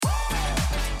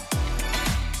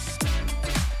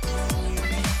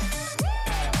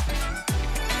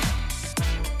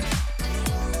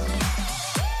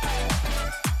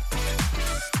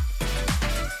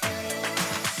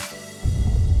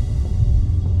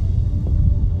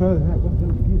Other than that, what's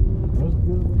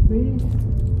good with me?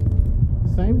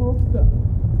 Same old stuff.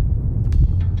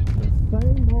 The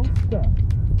same old stuff.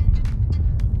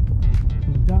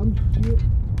 Some dumb shit.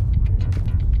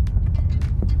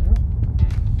 Yep.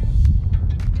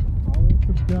 Always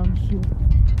some dumb shit.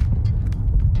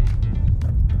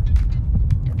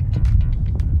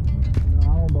 I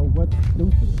don't know what's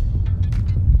stupid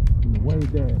in the way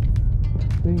that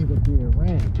things are being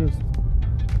ran. Just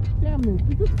damn it,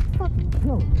 you're just fucking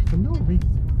killing us for no reason.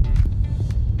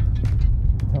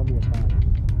 Tell me about it.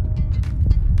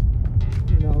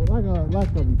 You know, like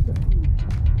what we say.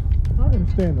 I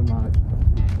understand the logic.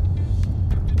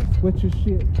 The switch of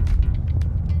shit.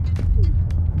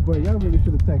 But y'all really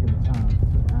should have taken the time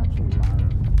to actually learn.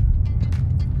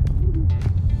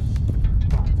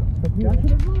 Y'all should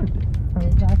have learned it.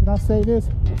 How can I say this?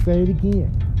 I'll say it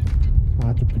again.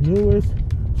 Entrepreneurs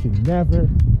should never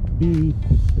be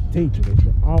the teacher. They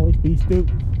should always be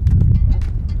students.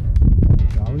 They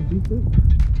should always be students.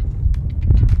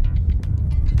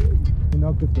 You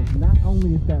know, because not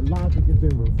only is that logic is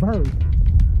in reverse,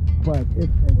 but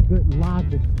it's a good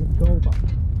logic to go by.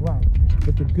 Right.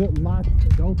 It's a good logic to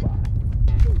go by.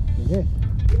 It is.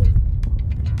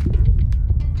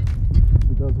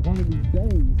 Because one of these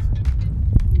days,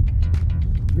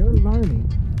 you're learning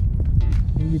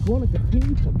and you're going to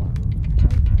continue to learn.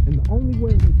 Right? And the only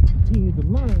way that you continue to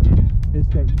learn is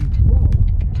that you grow,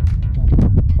 right,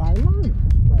 by learning.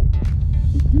 Right?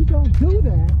 If you don't do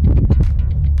that,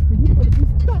 then you're going to be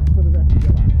stuck for the rest of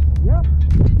your life. Yep,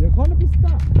 you're going to be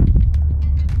stuck.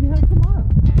 You have to learn.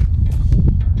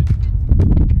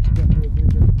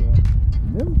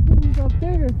 Them fools up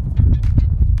there,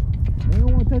 they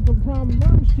don't want to take the time to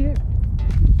learn shit.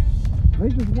 They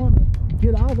just want to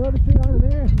get all the other shit out of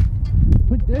there,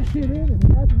 put that shit in, and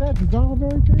then after that, dissolve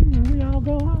everything, and we all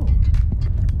go home.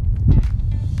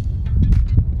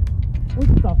 We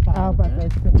can stop fighting. How about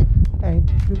that shit? Ain't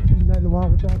nothing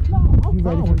wrong with that? No, I'm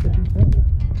fine with that.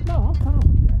 No, I'm fine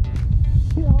with that.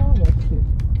 Get all that shit.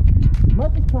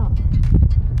 Much as possible.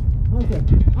 I said,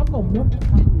 I'm going to milk the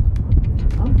house.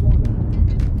 I'm going to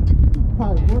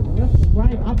probably work left and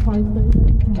right. I'll probably stay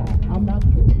there tomorrow. I'm not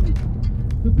sure.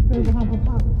 Just depends on how my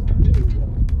body's.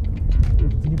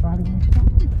 If your body wants to talk.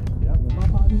 Yeah, when my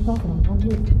body's talking, I'm going to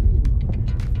listen.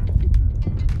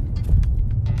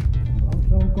 I'm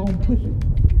sure going to push it.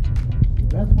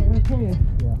 That's where I can.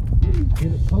 Yeah.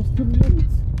 Get it close to the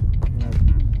limits. Right.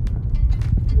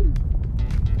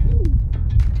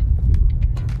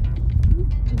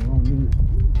 I don't need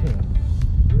to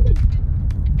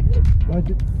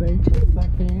budget to save as much as I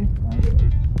can. Right.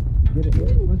 Get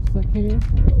ahead as much as I can.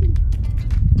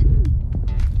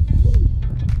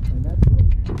 And that's it.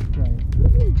 Right.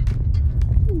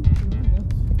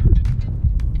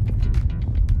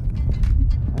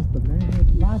 That's the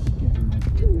man's logic game.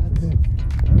 That's it.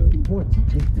 Boy, I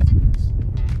hate this piece.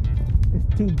 It's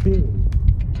too big.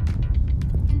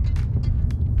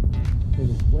 It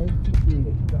is way too big.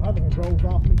 The other one rolls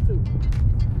off me too.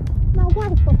 Now, why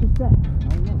the fuck is that? I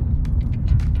don't know.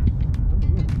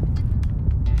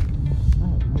 I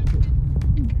have no clue.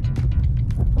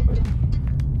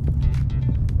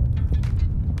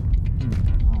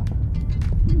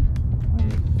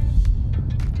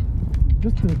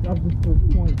 Just to up to the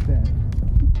point that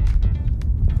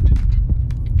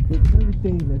with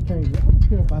everything that changes, I don't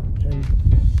care about the changes.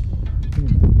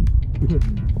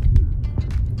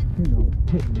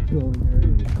 Putting the building area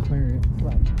in clearance,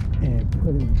 right, and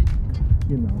putting,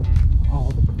 all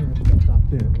the clearance stuff out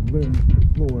there, laying the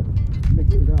floor, mix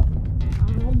it up.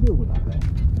 I'm good with all that.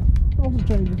 Those are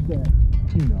changes that,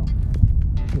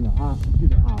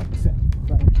 I'll accept.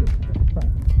 Right, I'm good with that.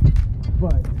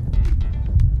 Right. But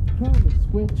trying to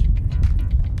switch,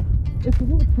 it's a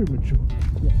little premature.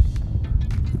 Yeah.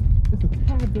 It's a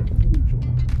tad bit premature.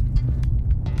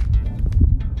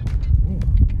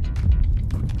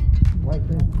 Right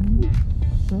there.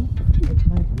 Huh? That's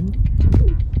nice.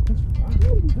 That's fine.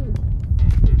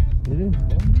 It is.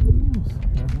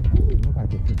 Look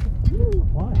like it's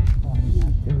why? Oh, I mean,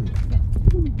 activity stuff.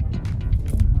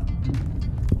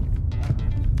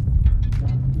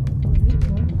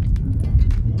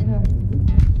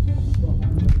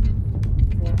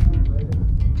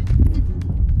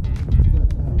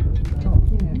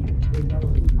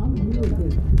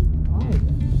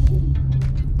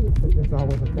 It's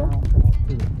always a downside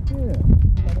to it. Yeah.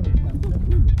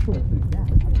 Wait a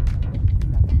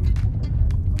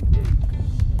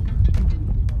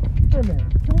minute.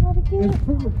 Say that again? It's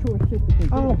premature shit that they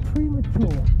do. Oh,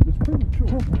 premature. It's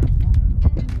premature.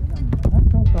 I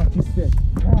thought you said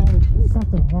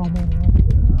something wrong.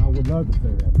 I would love to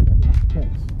say that, but that's not the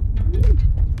case.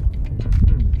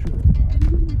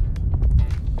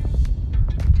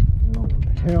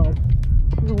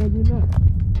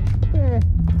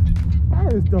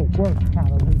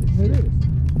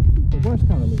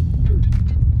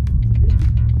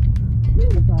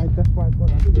 But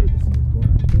what I do is what I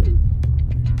do.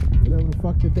 Whatever the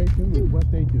fuck that they do is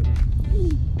what they do.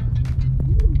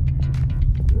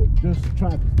 Just try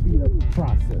to speed up the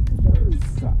process. It doesn't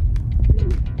suck.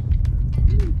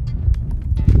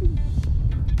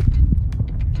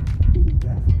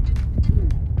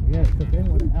 Yeah, because they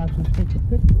want to actually take the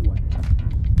picture away.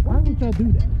 Why would y'all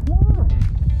do that? Why?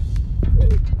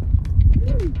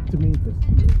 To me, this.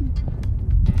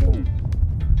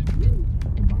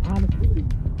 In my honest opinion,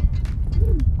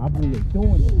 I believe they're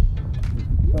doing it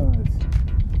because,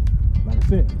 like I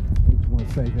said, they just want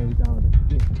to save every dollar they can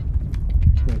get.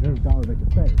 Save every dollar they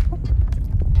can save.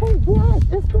 For what?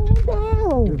 It's going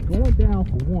down. It's going down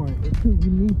for one, and two, we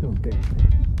need those damn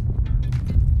things.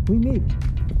 We need them.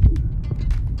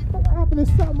 What happened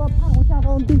to something up high? What y'all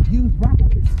gonna do? Use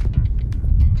rockets?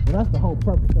 Well, that's the whole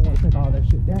purpose. They want to take all that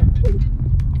shit down.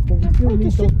 But we still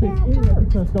need those things anyway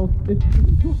because it's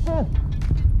too heavy.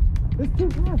 It's too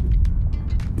heavy.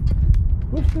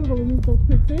 We're still gonna need those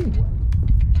picks anyway.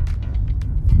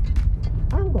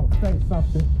 I'm gonna say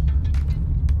something.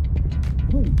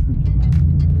 Please speak your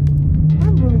mind.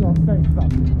 I'm really gonna say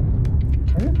something.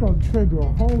 And it's gonna trigger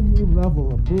a whole new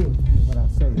level of bullshit when I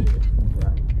say this.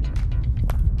 Right.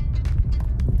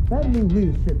 That new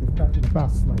leadership is talking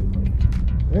about slavery.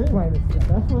 It's plain and simple.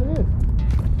 That's what it is.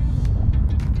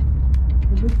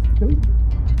 It's stupid.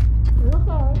 That's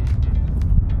alright.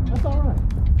 That's alright.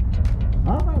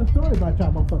 I'll write a story about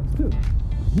y'all motherfuckers too.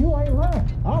 You ain't lying.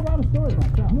 I'll write a story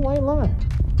about y'all. You ain't lying.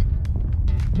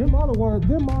 Them are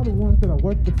the ones that are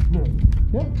worth exploiting.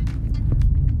 Yeah.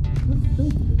 It's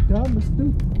stupid. It's dumb and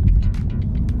stupid.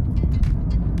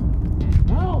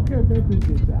 I don't care if they do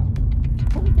this out.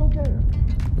 I just don't care.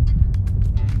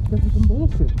 Because it's some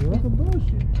bullshit, bro. It's some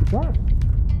bullshit. It's garbage.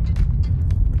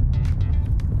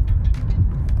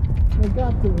 They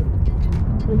got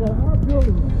our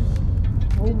building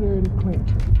over there in Clinton.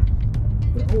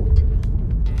 The owners.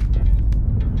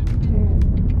 And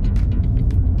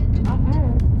I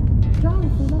asked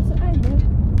Jonathan, I said, hey man,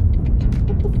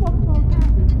 what the fuck gonna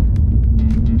happen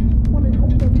when they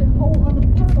open up that whole other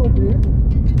plant over there?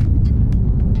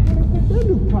 When they put their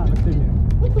new product in there?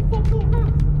 What the fuck gonna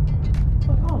happen?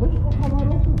 Like, oh, they're just gonna come right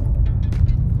open.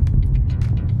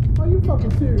 Are you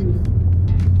fucking serious?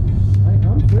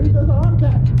 I'm serious as a heart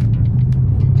attack.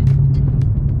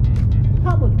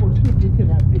 How much more stupid can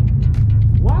that be?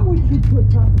 Why would you put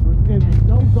customers in a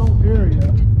no-zone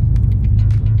area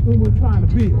when we're trying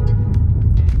to build?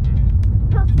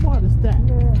 How smart is that?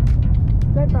 Yeah,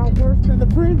 they about worse than the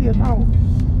previous home.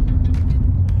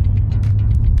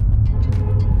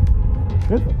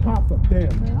 There's a cops up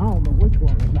there, man. I don't know which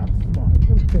one was not smart. Let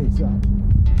me tell you something.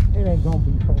 It ain't gonna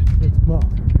be for 6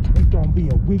 months. It's gonna be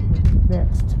a week within the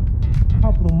next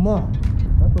couple of months.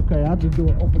 That's okay. I'll just do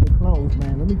it open and close,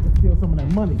 man. Let me just steal some of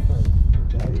that money first.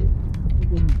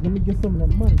 Let me get some of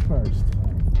that money first.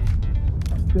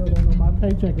 I still don't know my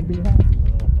paycheck and be happy.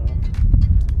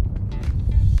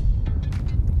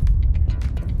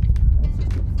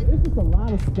 It's just a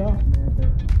lot of stuff, man,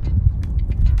 that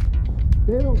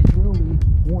they don't really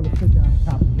want to sit down and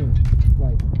comprehend.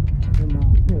 Like, in my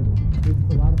opinion, there's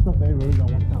a lot of stuff they really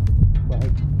don't want to comprehend,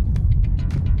 right?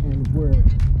 And we're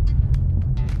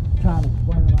trying to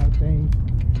explain a lot of things,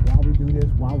 why we do this,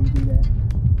 why we do that.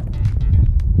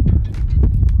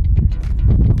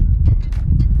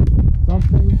 Some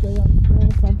things they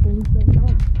understand, some things they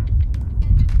don't.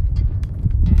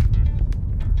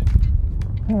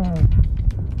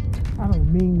 I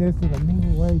don't mean this in a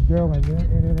mean way, girl, and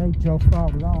it ain't your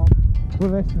fault at all.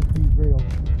 But let's just be real.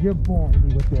 You're boring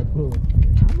me with that bullshit.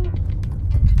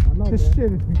 I know. This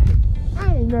shit is ridiculous.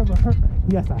 I ain't never heard.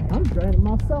 Yes, I am. I'm draining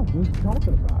myself just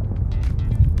talking about it.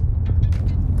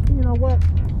 You know what?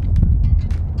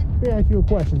 Let me ask you a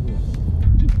question here.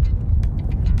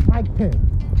 Mike Pence.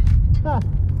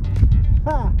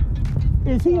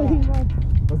 Is he a hero?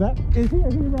 What's that? Is he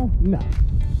a hero? No.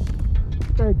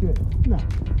 Very good. No.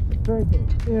 Very good.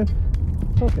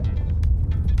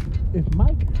 If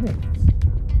Mike Pence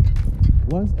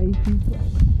was a hero,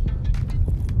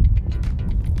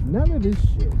 none of this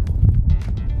shit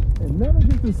and none of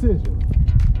his decisions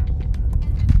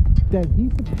that he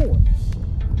supports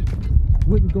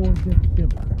wouldn't go against the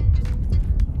Democrats,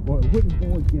 or it wouldn't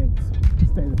go against the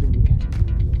state of Indiana.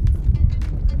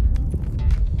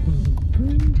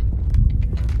 He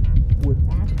would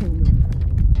actually,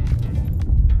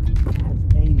 as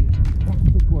a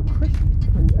Catholic or Christian,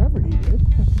 whoever he is,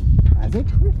 as a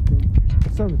Christian,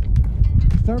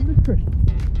 conservative Christian,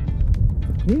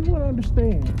 he would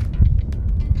understand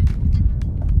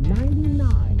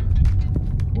 99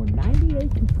 or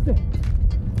 98%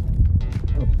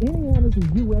 of Indiana's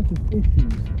and U.S.'s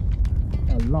issues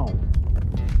alone.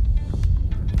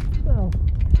 Well,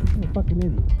 you're a fucking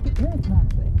idiot. Here's my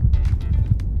thing.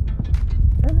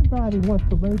 Everybody wants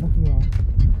to label him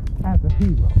as a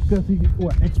hero because he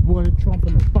exploited Trump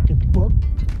in the fucking book.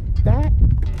 That,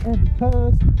 and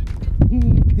because he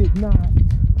did not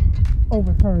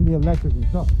overturn the election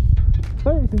results.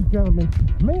 Ladies and gentlemen,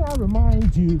 may I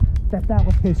remind you that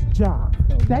was his job.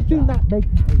 That do not make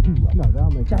you a hero. No,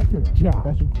 that'll make that's your job.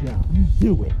 That's your job. You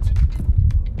do it.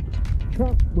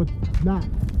 Trump was not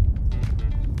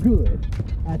good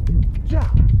at his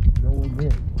job. No one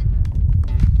did.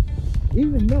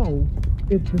 Even though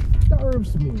it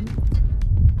disturbs me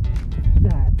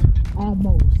that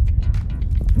almost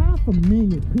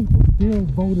 500,000 people still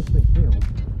voted for him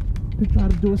to try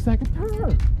to do a second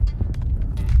term.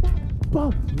 That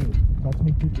bugs me. Bugs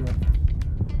me too, girl.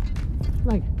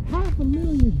 Like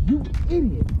 500,000 you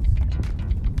idiots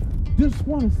just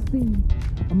want to see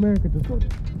America disorder.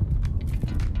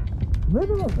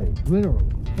 Literally.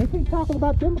 They keep talking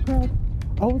about Democrats.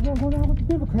 I was gonna go down with the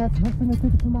Democrats, and I'm finna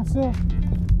think to myself,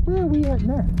 where are we at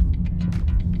now?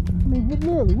 I mean,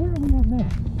 literally, where are we at now?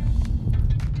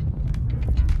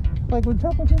 Like when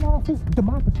Trump was in office,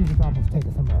 democracy was almost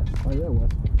taken from us. Oh yeah, it was.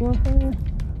 You know what I'm saying?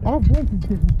 Our voices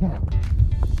didn't count.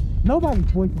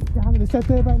 Nobody's voices counted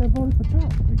except everybody that voted for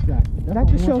Trump. Exactly. That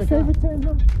just shows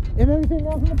favoritism and everything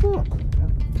else in the book. Yeah.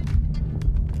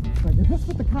 Like, is this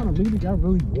what the kind of leader y'all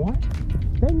really want?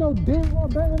 They know damn well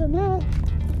better than that.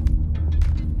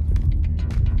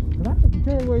 But I think the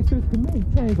January 6th committee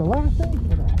changed a lot of things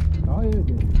for that. Oh yeah, it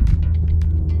did.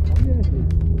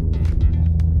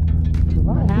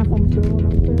 Half of them still don't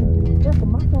understand. Yeah, but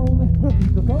my goal is,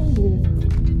 the goal is,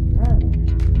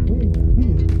 we need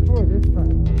to destroy this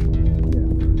thing. Yeah.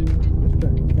 This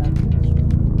thing got to be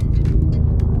destroyed.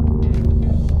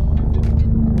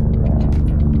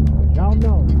 Y'all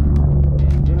know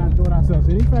we're not doing ourselves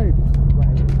any favors.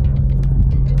 Right.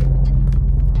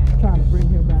 Trying to bring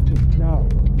him back in. No.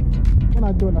 We're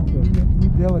not doing ourselves due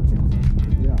diligence.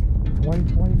 Yeah.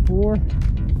 2024.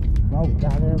 Vote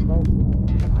down there and vote.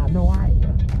 I know I am.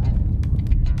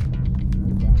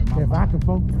 If I could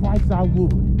vote twice, I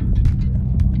would.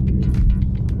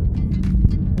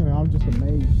 You know, I'm just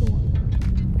amazed on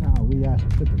how we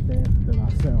actually took a stance within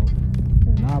ourselves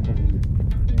and our beliefs,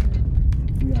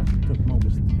 and we actually took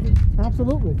moments to just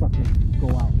absolutely fucking go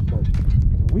out and vote.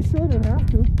 We sure didn't have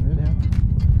to. We didn't have to.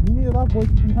 We needed our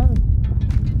voices to be heard.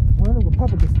 We're in a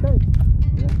Republican state.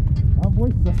 Yeah. Our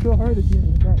voices are still heard at the end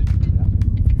of the day.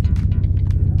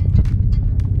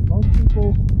 Most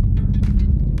people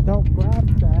don't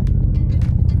grasp that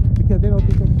because they don't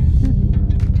think they can contribute.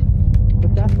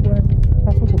 But that's what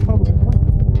Republicans want.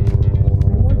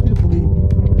 They want you to believe you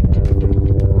when you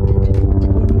absolutely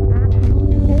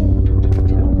can.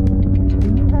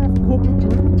 When you have corporate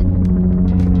greed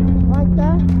like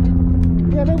that,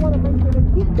 yeah, they want to make sure they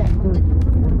keep that greed.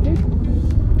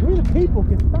 We the people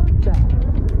can stop that.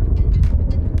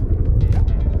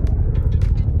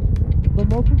 But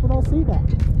most people don't see that.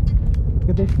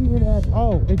 Because they see it as,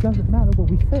 oh, it doesn't matter what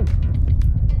we think.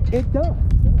 It does.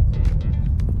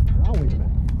 It always matters.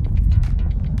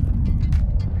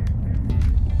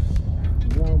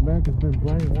 You know, America's been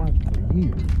brainwashed for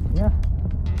years. Yeah.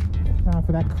 It's time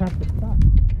for that crap to stop.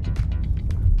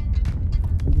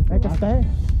 Make a stand.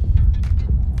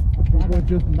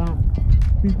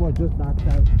 People are just not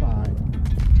satisfied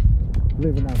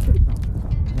living out their comfort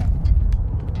zone. Yeah.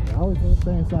 They always want to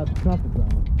stay inside the comfort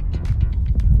zone.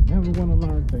 Never want to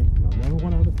learn things. They'll never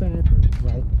want to understand things,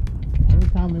 right? The only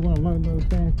time they want to learn and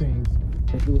understand things,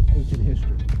 they do it ancient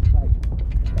history, right?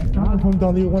 And a lot of them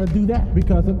don't even want to do that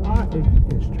because of our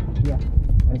ancient history. Yeah.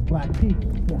 As black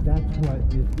people. Yeah. That's what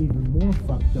is even more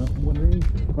fucked up more than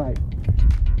anything. Right.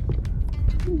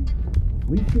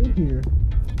 We sit here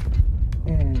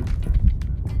and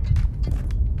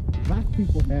black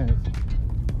people have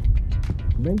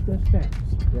made their steps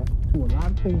to a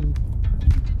lot of things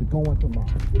to go into law.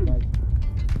 Like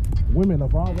women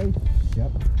of all races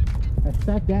have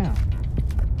sat down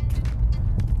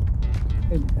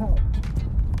and helped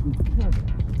each other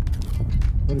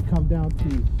when it comes down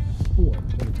to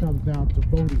sports, when it comes down to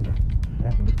voting,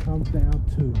 when it comes down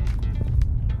to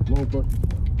Roe versus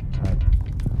Wade. Right.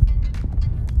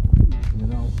 You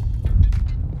know,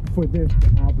 for this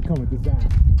to all become a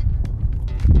disaster.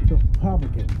 The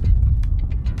Republicans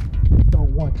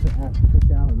don't want to actually sit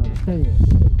down and understand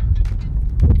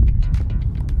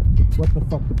what the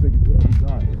fuck the biggest issues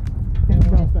are here. They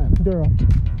don't understand. Daryl,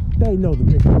 they know the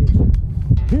big issue.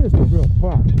 Here's the real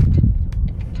problem.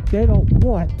 They don't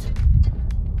want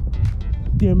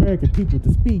the American people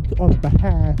to speak on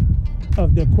behalf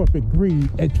of their corporate greed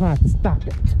and trying to stop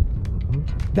it.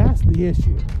 That's the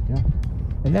issue. Yeah.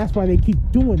 And that's why they keep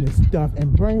doing this stuff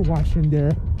and brainwashing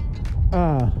their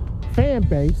fan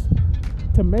base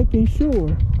to making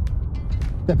sure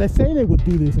that they say they would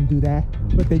do this and do that,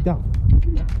 but they don't.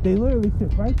 They literally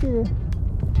sit right there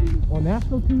on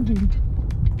national TV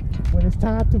when it's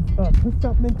time to put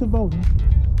something into voting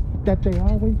that they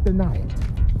always deny it.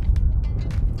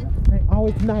 They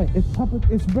always deny it. It's public.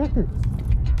 It's records.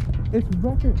 It's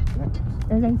records.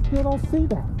 And they still don't see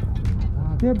that.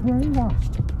 They're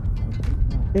brainwashed.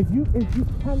 If you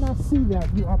cannot see that,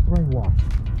 you are brainwashed.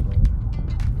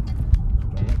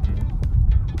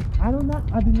 I do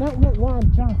not want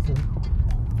Ron Johnson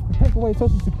to take away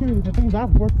Social Security for things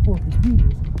I've worked for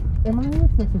years, and my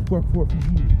ancestors worked for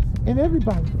years, and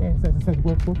everybody's ancestors has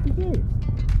worked for years.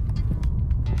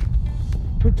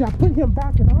 But y'all put him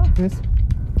back in office,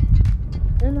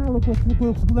 and now look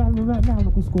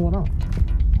what's going on.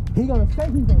 He's gonna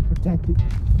say he's gonna protect it,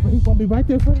 but he's gonna be right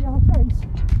there in front of y'all's face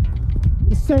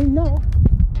to say no,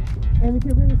 and to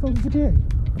get rid of Social Security.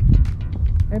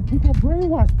 And people are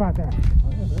brainwashed by that. Oh,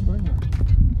 yeah, they're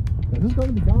brainwashed. Because it's going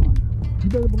to be gone. You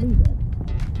better believe that.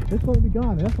 It's going to be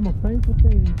gone. And that's the most painful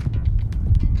thing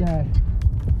that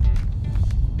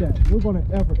we're going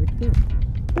to ever experience.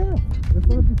 Yeah. It's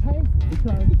going to be painful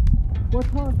because what's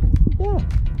harmful? Yeah.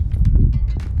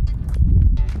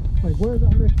 Like, where's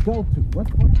our next go to?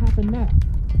 What's going to happen now?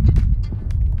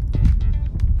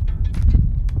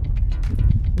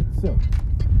 It's silly.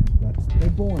 They're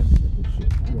born with this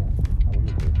shit. Yeah.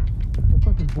 They're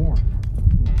fucking boring.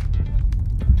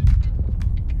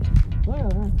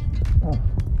 Well,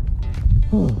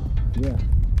 yeah.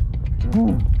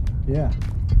 Yeah.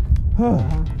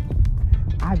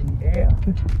 Yeah.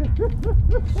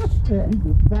 You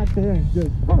just sat there and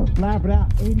just blabbered out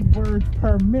 80 words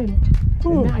per minute,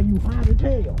 and now you hot as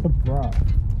hell. Bruh.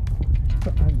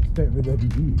 Understatement of the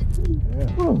year. Yeah.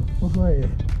 Well, go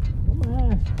ahead. I'm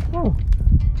gonna ask,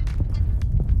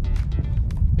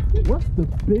 what's the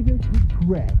biggest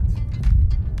regret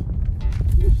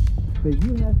that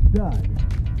you have done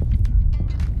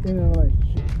in a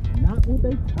relationship? Not with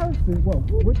a person, well,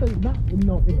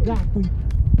 not exactly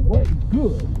what's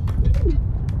good,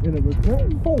 in a regret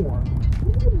form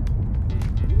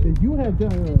that you have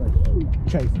done in a relationship.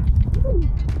 Chasing.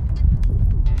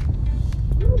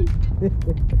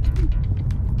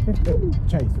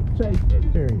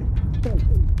 Chasing. Period.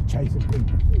 Chasing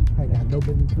people. I got no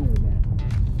business doing that.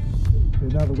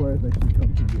 In other words, they should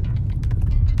come to you.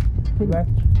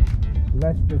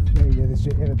 Let's just say that it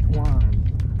should intertwine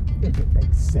if it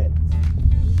makes sense.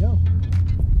 There you go.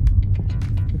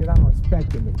 Because I don't expect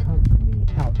them to come to me.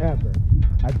 However,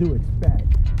 I do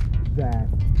expect that,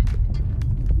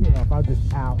 if I'm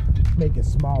just out making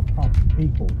small talk to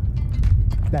people,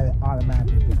 that it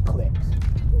automatically just clicks.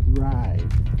 Right.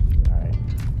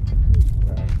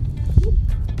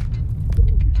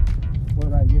 What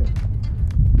about you?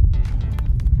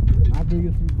 My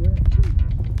biggest regret?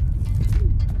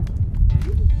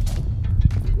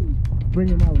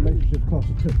 Bringing my relationship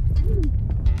closer to me.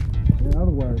 In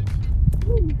other words,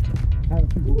 having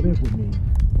people live with me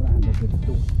when I have no business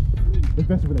doing.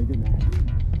 Especially when they didn't ask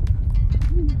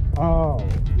me. Oh,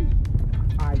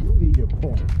 I see your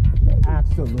point.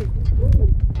 Absolutely.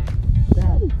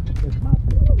 That is my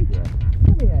biggest regret.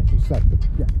 Let me ask you something.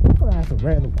 Yeah. I'm going to ask a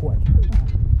random question.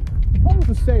 Suppose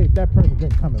to say if that person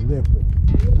didn't come and live with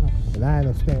you, and I end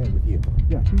up staying with you.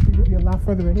 Yeah. Do you think you'd be a lot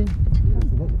further ahead?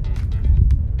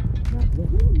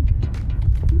 Absolutely.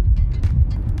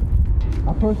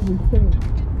 I personally think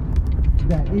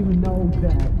that even though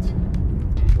that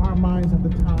our minds at the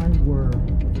time were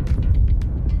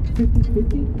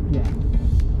 50-50, yeah,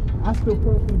 I still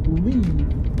personally believe,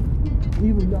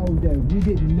 even though that we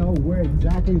didn't know where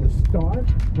exactly to start,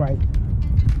 Right.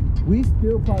 we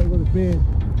still probably would have been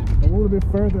a little bit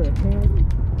further ahead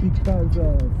because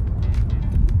of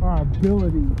our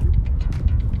ability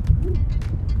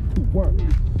to work.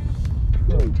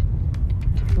 True.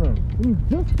 I mean,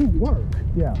 just to work.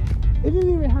 Yeah. It didn't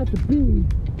even have to be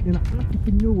in an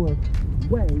entrepreneur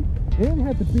way. It didn't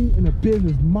have to be in a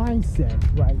business mindset,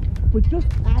 Right. but just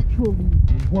actually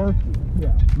working,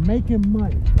 Yeah. making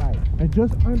money, Right. and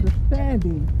just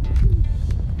understanding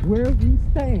where we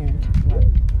stand Right.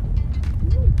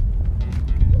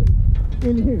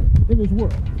 in here, in this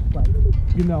world. Right.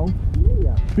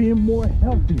 Yeah, being more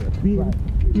healthier, being, Right.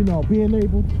 Being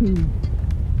able to,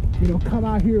 come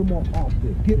out here more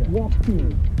often, get walked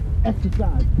in,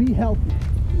 exercise, be healthy.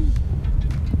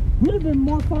 We'd have been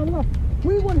more fun off.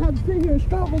 We wouldn't have to sit here and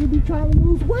struggle to be trying to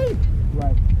lose weight.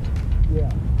 Right.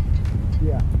 Yeah.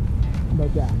 Yeah. No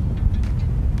doubt.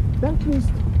 That's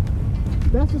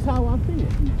just how I feel.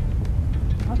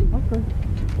 Okay.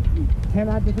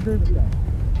 Cannot disagree with that.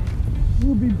 We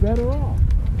would be better off.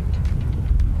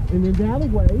 And in that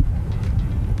way,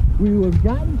 we would have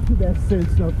gotten to that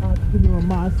sense of entrepreneurial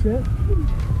mindset.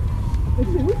 And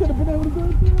shit, we could have been able to do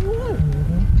anything we want.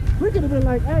 Mm-hmm. We could have been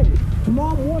like, hey,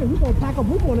 tomorrow morning we're going to pack up,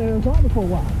 we're going to Arizona for a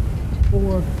while.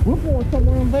 Or we're going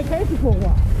somewhere on vacation for a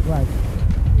while. Right.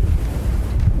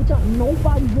 Without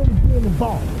nobody really being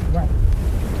involved. Right.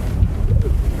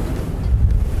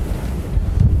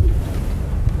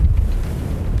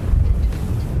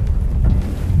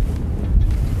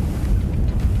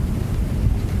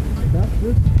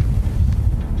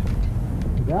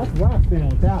 That's why I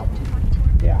stand with that one.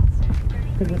 Yeah.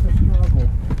 Because it's a struggle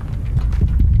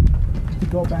to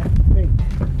go back to faith.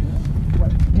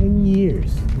 What 10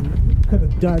 years could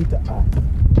have done to us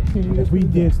if we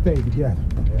did stay together.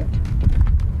 Yeah.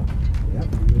 Yep.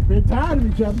 We've been tired of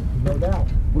each other. No doubt.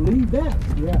 Believe that.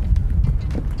 Yeah.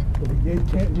 So we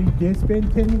did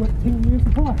spend 10 years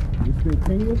apart. We spent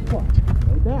 10 years apart.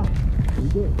 No doubt. We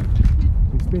did.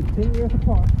 We spent 10 years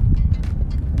apart.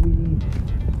 We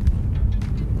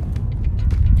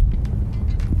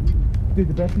did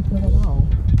the best we could on our own.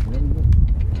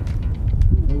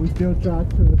 And we still try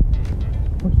to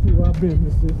pursue our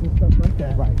businesses and stuff like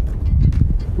that. Right.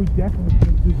 We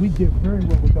definitely we did very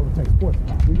well with Double Tech Sports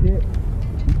Car. We did.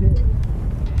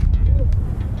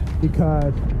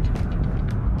 Because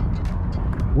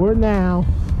we're now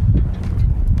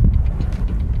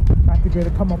about to get to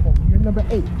come up on year number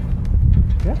 8.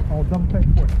 Yeah, on Double Tech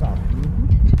Sports Car.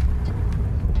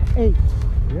 8.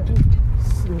 Yeah.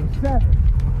 7.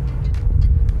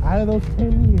 Out of those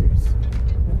 10 years,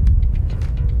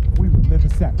 we were living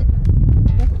separately.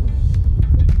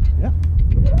 Yeah.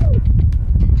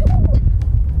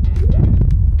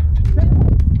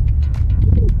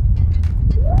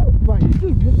 Right, you just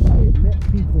really can't let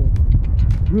people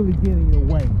really get in your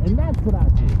way. And that's what I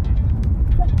do.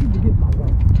 Let people get in my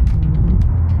way.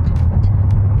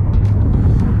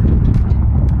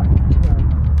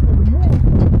 And the more you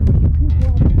push people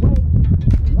out of the way,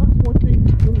 a lot more things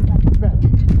really happen better.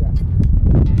 Yeah.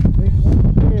 They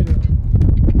want better.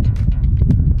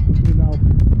 You know,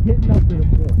 getting up in the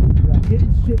morning. Yeah.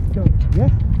 Getting shit done.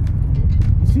 Yeah.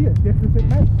 You see a difference it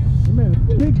makes. It made a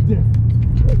big difference.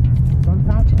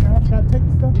 Sometimes Cash gotta take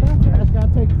the stuff out. Cash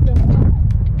gotta take the stuff out.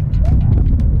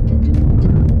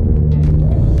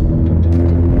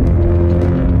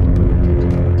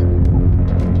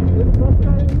 It's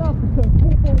frustrating enough because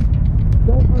people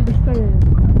don't understand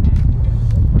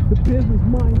the business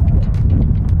mindset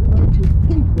versus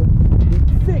people with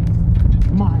fixed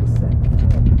mindset.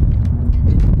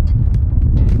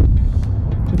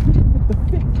 The people with the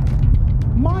fixed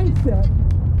mindset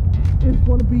is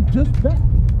going to be just that.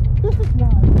 This is why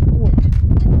it's important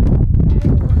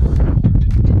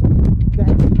that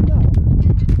you know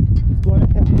is going to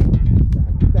help.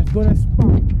 That's going to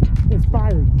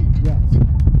inspire you. Yes.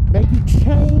 Make you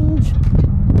change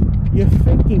your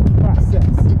thinking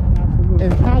process. Absolutely.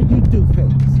 And how you do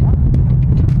things.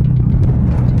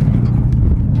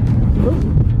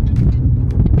 Absolutely.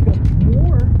 Because the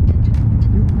more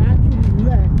you actually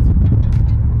let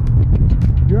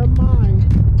your mind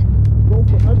go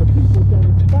for other people that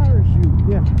inspires you,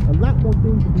 Yeah. a lot more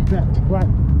things will be better. Right.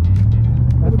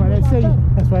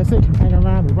 That's why I say you hang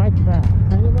around the right crowd.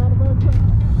 Hang around the right crowd.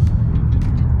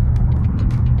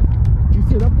 You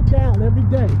sit up and down every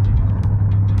day.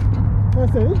 Like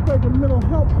I said, this breaking mental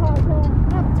health podcast,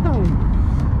 I'm telling you,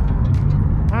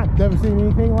 I've never seen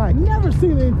anything like it. never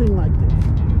seen anything like this.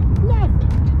 Never.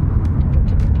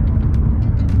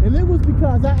 And it was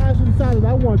because I actually decided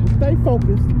I wanted to stay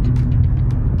focused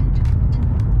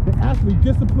and actually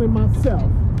discipline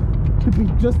myself to be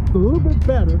just a little bit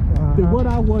better than what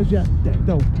I was yesterday.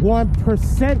 The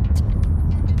 1%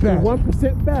 better.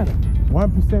 1% better.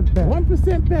 1% better.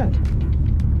 1% better.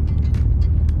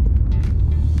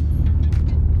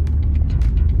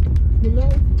 You know?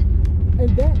 And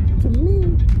that, to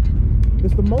me,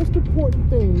 is the most important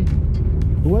thing,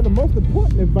 the most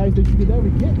important advice that you could ever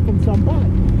get from somebody.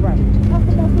 Right. That's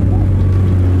the most important.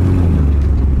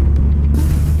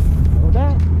 Know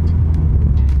that?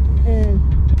 And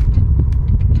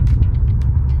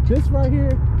this right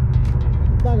here,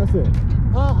 like I said,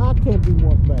 I can't be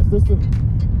more blessed.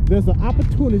 There's an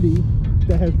opportunity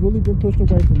that has really been pushed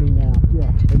away from me now.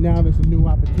 Yeah. And now there's a new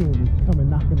opportunity coming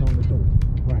knocking on the door.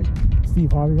 Right.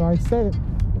 Steve Harvey already said it.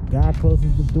 When God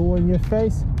closes the door in your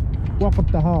face, walk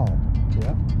up the hall.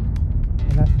 Yeah.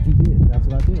 And that's what you did. That's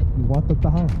what I did. You walked up the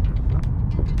hall. I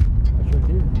sure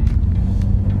did.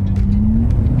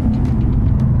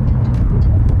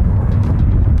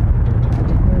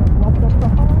 Walked up the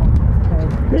hall. And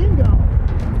bingo!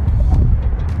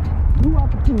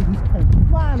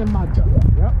 in my job.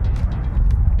 Yep.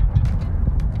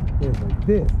 It's like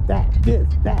this, that, this,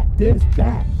 that, this,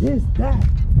 that, this, that.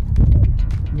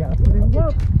 You gotta put in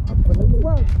work. I put in the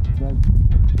work.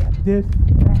 Got this,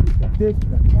 that, got this,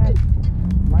 got that.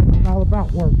 Life is all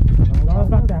about work. It's all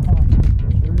about that hard work.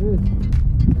 Sure is.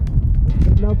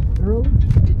 Getting up early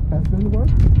has been work.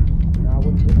 I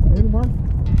wouldn't put in work.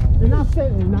 And I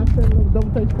said,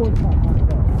 don't take sports about myself.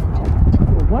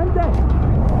 So one day,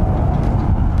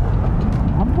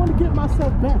 I'm going to get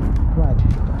myself better. Right.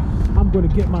 I'm going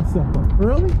to get myself up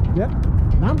early. Yep.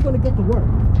 And I'm going to get to work.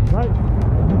 Right.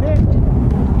 You did?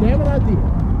 Damn it, I did.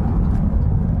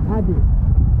 I did.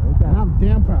 And I'm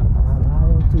damn proud of myself. I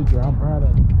am too, bro. I'm proud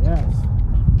of it. Yes.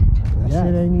 That Yes.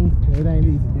 shit ain't easy. It ain't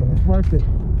easy, dude. It's worth it.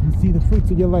 You see the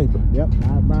fruits of your labor. Yep.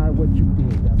 I admire what you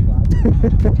did. That's why I did.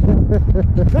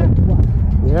 That's why.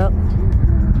 Yep.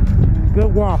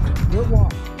 Good walk. Good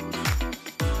walk.